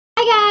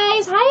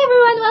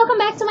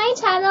back to my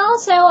channel.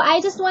 So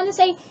I just want to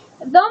say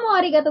domo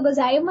arigatou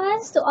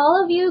gozaimasu to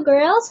all of you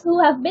girls who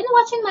have been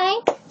watching my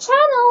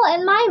channel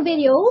and my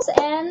videos,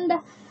 and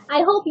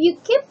I hope you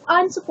keep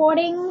on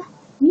supporting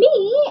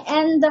me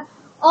and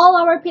all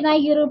our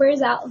Pinay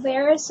YouTubers out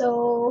there.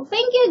 So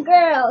thank you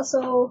girls.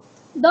 So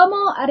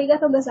domo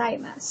arigatou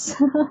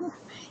gozaimasu.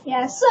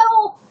 Yeah,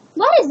 so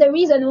what is the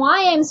reason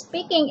why I'm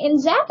speaking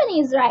in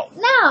Japanese right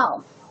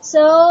now?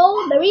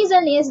 So the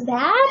reason is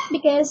that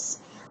because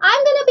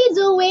I'm gonna be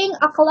doing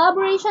a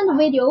collaboration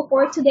video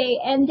for today,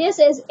 and this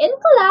is in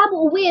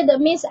collab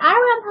with Miss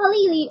Airam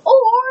Halili,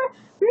 or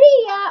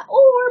Ria,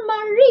 or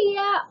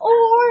Maria,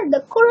 or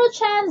the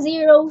Kuro-chan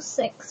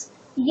 06.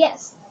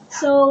 Yes,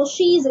 so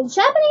she's a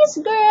Japanese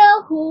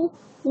girl who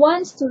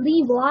wants to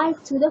live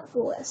life to the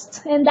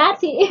fullest, and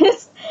that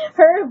is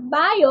her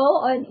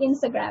bio on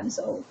Instagram.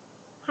 So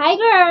hi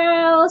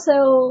girl.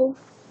 So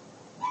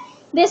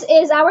this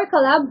is our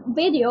collab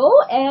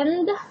video,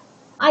 and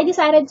I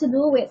decided to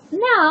do it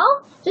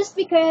now just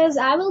because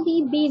I will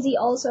be busy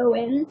also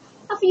in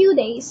a few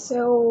days.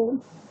 So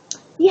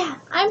yeah,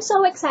 I'm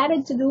so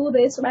excited to do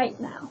this right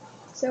now.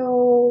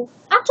 So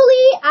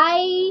actually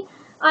I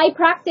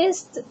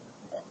practiced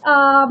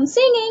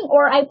singing,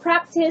 or I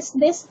practiced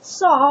this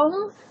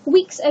song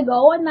weeks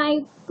ago on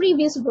my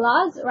previous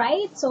vlog,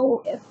 right?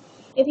 So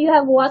if you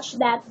have watched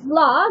that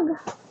vlog,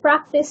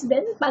 practice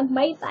din pag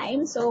may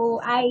time. So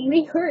I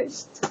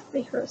rehearsed.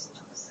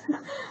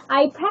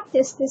 I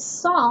practiced this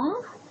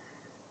song.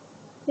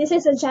 This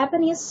is a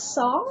Japanese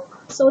song.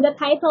 So the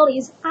title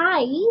is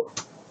I.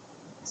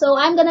 So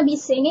I'm gonna be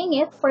singing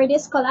it for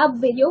this collab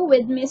video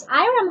with Miss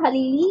Airam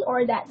Halili,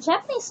 or that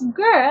Japanese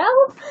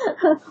girl,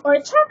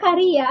 or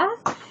Chakaria.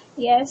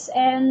 Yes,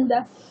 and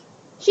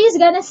she's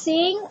gonna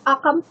sing a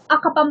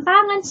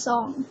Kapampangan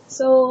song.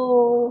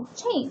 So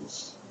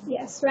change.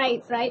 Yes,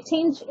 right.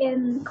 Change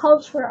in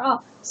culture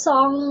of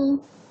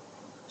song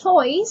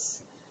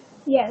choice.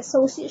 Yes,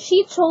 so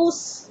she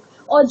chose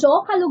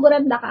Ojo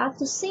Kaluguran Daka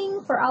to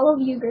sing for all of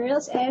you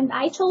girls, and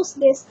I chose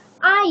this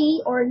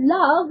I, or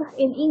love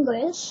in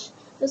English,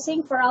 to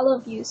sing for all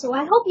of you. So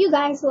I hope you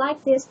guys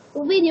like this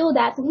video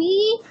that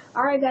we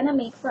are gonna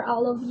make for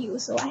all of you.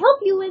 So I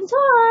hope you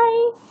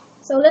enjoy.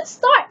 So let's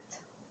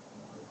start.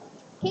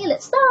 Okay,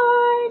 let's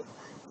start.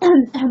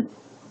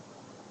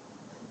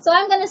 So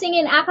I'm gonna sing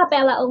in a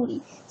cappella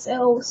only.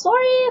 So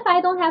sorry if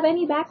I don't have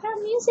any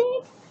background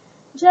music.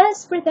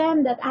 Just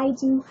pretend that I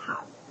do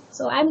have.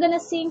 So I'm gonna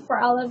sing for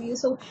all of you.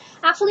 So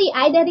actually,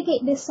 I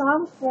dedicate this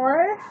song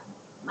for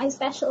my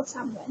special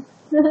someone.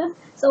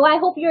 So I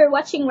hope you're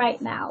watching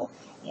right now.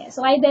 Yeah,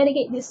 so I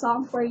dedicate this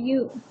song for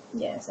you.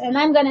 Yes, and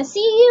I'm gonna see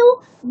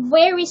you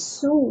very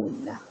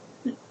soon.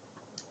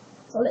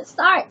 So let's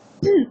start.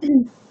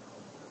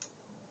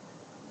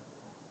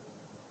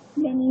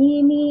 目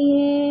に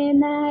見え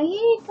ない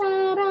か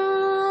ら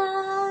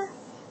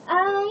愛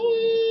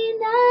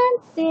な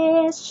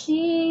んて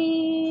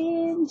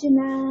信じ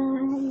な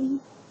い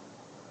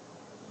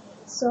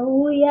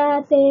そうや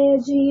って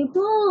自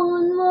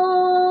分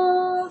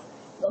を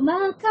ご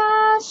ま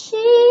かし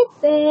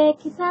て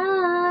き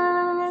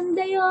たん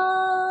だよ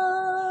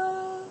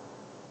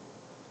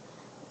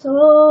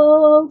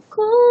遠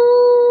く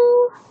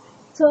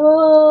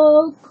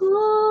遠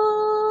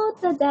く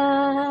た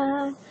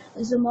だ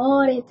埋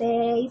もれ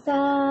てい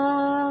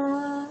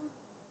た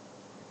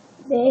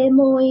で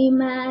も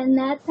今あ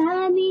な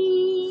た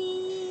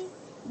に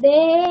出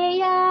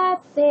会っ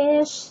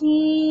て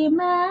し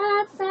ま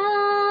った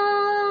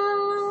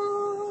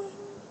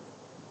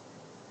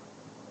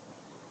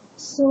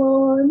そ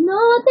の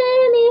手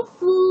に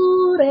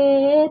触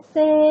れて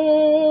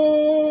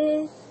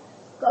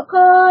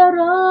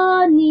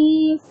心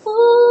に触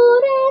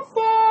れて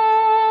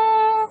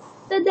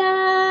た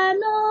だの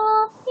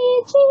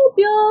1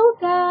秒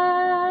が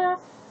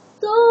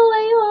遠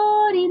いよ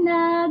り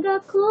長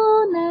く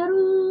なる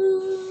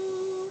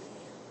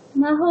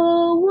魔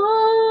法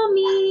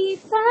み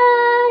たい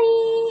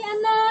あ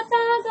なた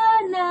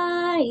が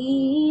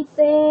泣いて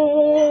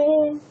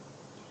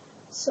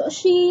そ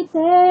して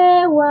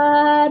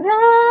笑っ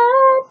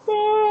て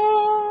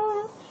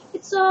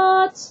一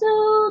つ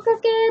か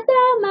けた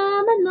ま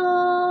ま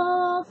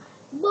の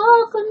僕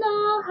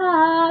の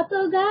ハー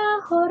ト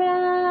がほ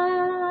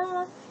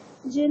ら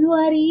じん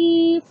わ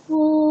り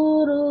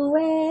震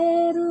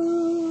える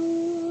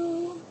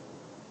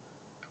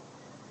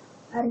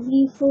あ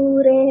り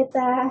ふれ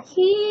た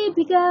日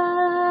々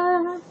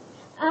が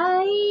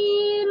愛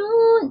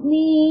色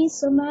に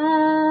染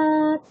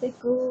まって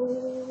く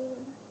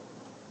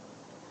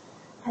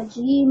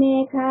初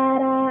めか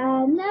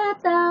らあな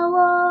たを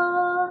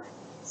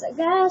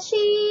探し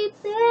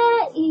て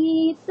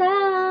い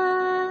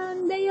た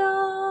んだよ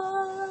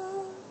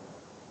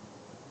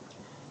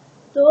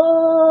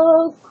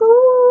遠く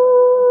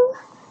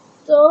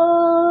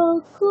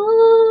遠く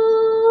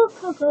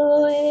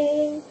凍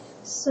え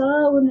そ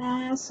う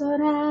な空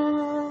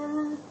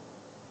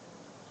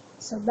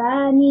そ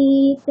ば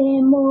にいて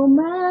も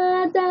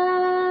まだ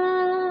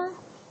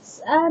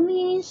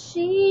寂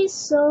し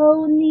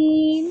そう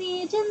に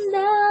滲んだ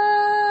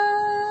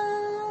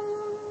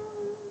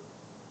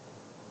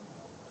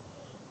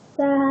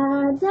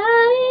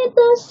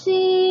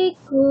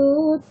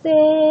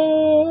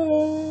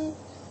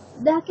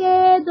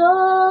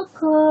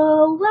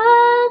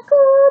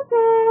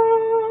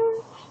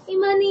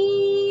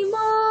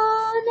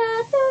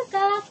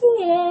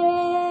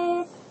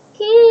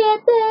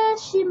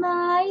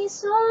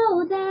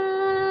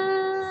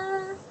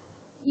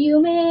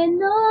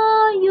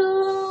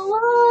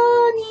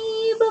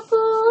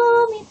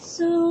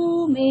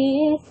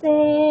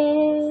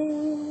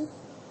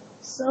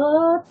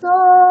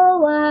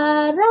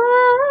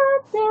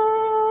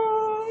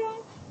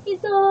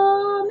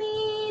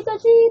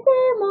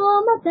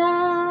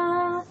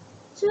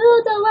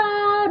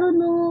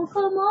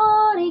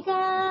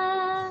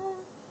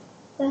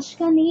確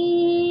か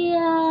に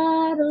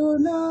ある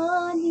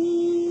の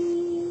に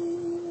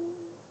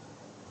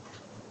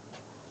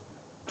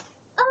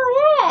Oh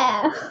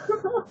yeah!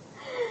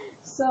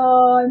 そ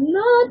の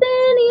手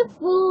に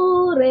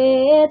触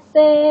れ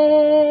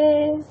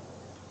て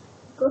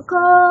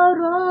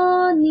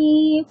心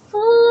に触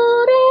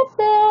れ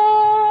て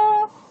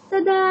た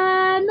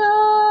だの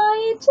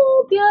一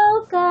秒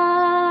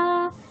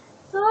か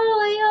遠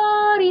い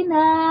より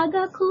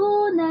長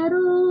くな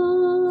る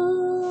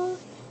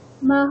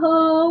魔法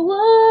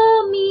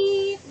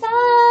みたい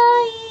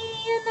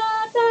あな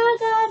た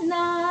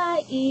が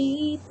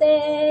泣い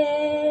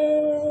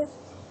て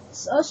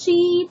そ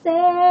して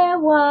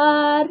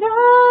笑っ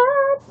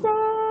て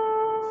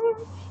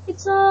一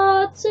つ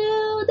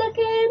だ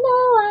けの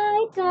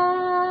愛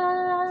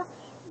が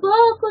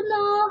僕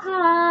の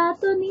ハ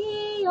ート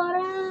によら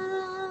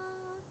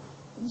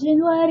じ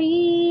んわ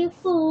り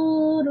震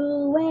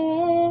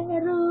え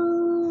る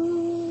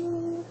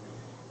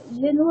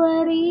じん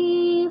わ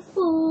り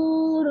震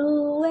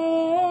え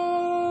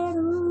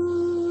る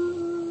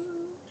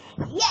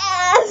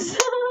Yes!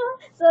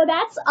 So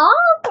that's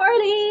all for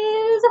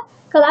this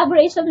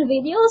collaboration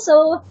video.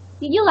 So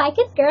did you like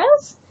it,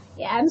 girls?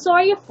 Yeah, I'm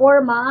sorry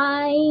for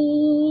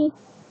my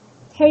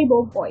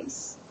terrible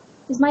voice.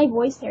 Is my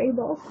voice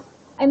terrible?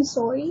 I'm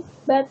sorry,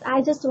 but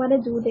I just want to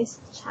do this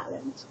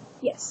challenge.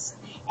 Yes.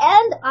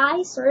 And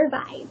I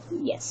survived.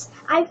 Yes.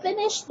 I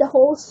finished the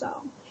whole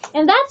song.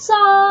 And that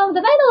song,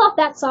 the title of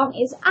that song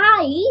is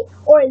I,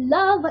 or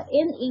Love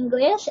in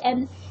English,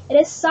 and it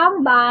is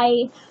sung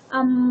by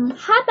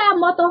Hata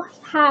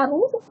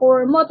Motohiro,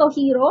 or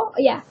Motohiro.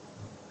 Yeah.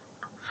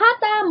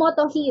 Hata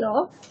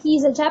Motohiro.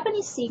 He's a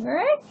Japanese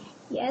singer.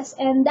 Yes,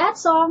 and that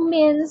song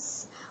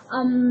means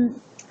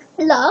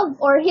love,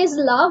 or his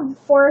love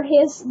for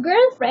his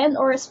girlfriend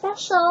or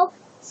special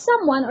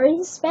someone or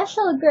his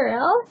special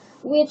girl,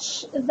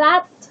 which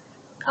that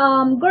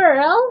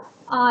girl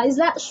is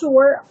not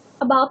sure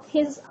about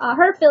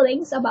her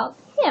feelings about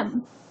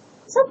him.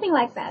 Something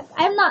like that.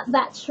 I'm not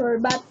that sure,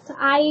 but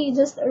I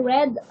just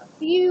read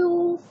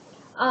few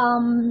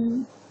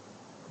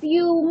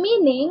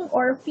meaning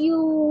or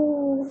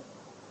few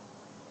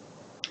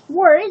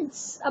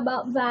words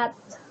about that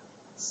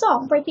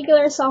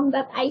particular song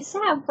that I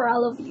sang for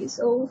all of you.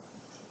 So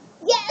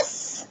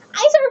yes,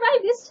 I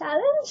survived this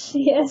challenge.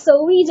 Yeah,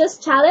 so we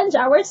just challenge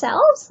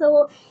ourselves.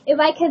 So if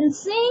I can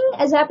sing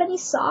a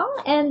Japanese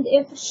song and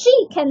if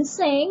she can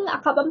sing a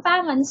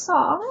Kapampangan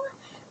song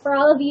for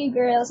all of you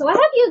girls. So I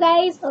hope you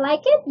guys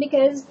like it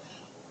because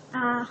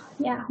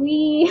yeah,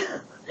 we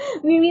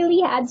we really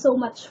had so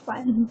much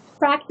fun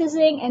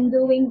practicing and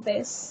doing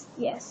this.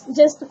 Yes,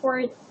 just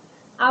for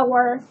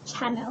our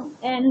channel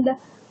and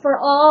for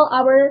all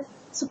our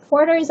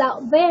supporters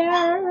out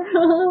there.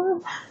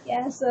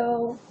 Yeah,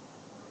 so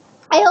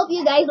I hope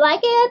you guys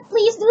like it.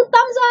 Please do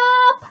thumbs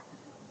up.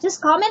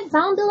 Just comment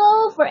down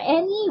below for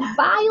any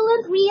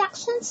violent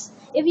reactions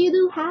if you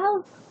do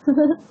have.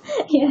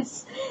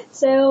 Yes.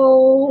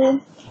 So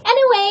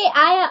anyway,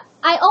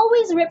 I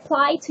always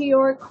reply to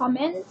your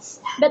comments,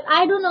 but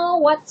I don't know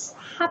what's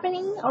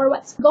happening or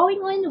what's going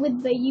on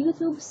with the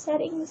YouTube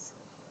settings.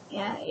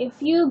 Yeah,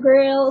 if you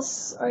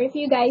girls or if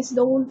you guys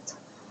don't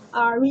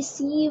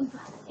receive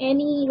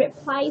any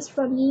replies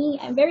from me,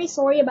 I'm very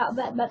sorry about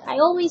that, but I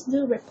always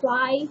do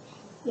reply,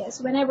 yes,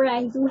 whenever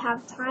I do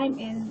have time.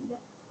 And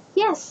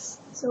yes,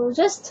 so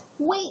just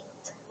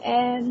wait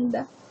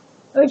and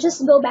or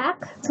just go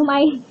back to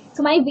my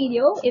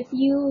video if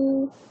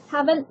you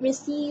haven't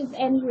received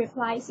any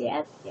replies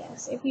yet.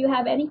 Yes, if you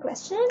have any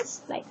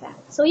questions like that,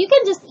 so you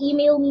can just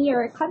email me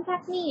or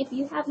contact me if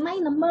you have my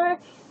number.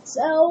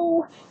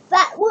 So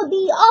that will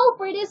be all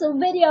for this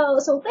video.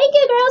 So thank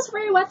you girls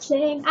for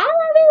watching. I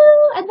love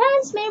you.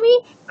 Advance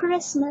Merry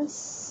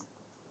Christmas.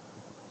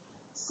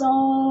 そ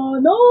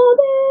の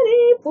手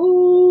に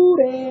触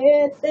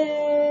れて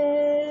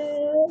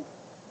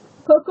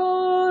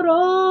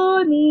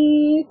心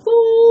に触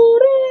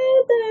れ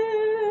て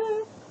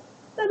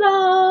た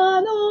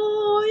だの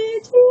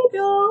一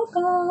秒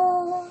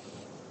間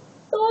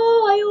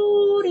遠いよ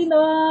り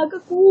長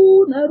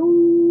くなる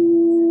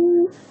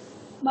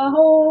魔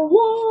法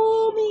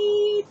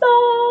みたい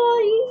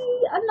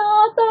あ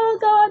なた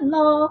が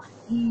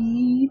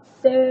泣い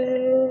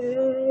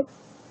て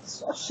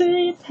そし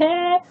て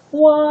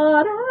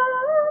笑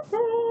って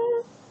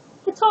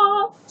一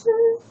つ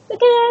だ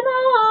けの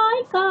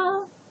愛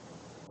が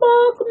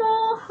僕の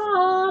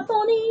ハー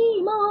ト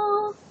にも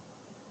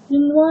じ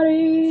んわ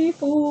り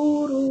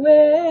震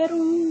える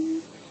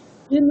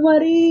じんわ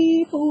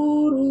り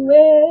震え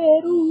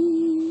る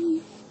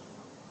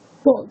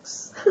ボック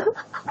ス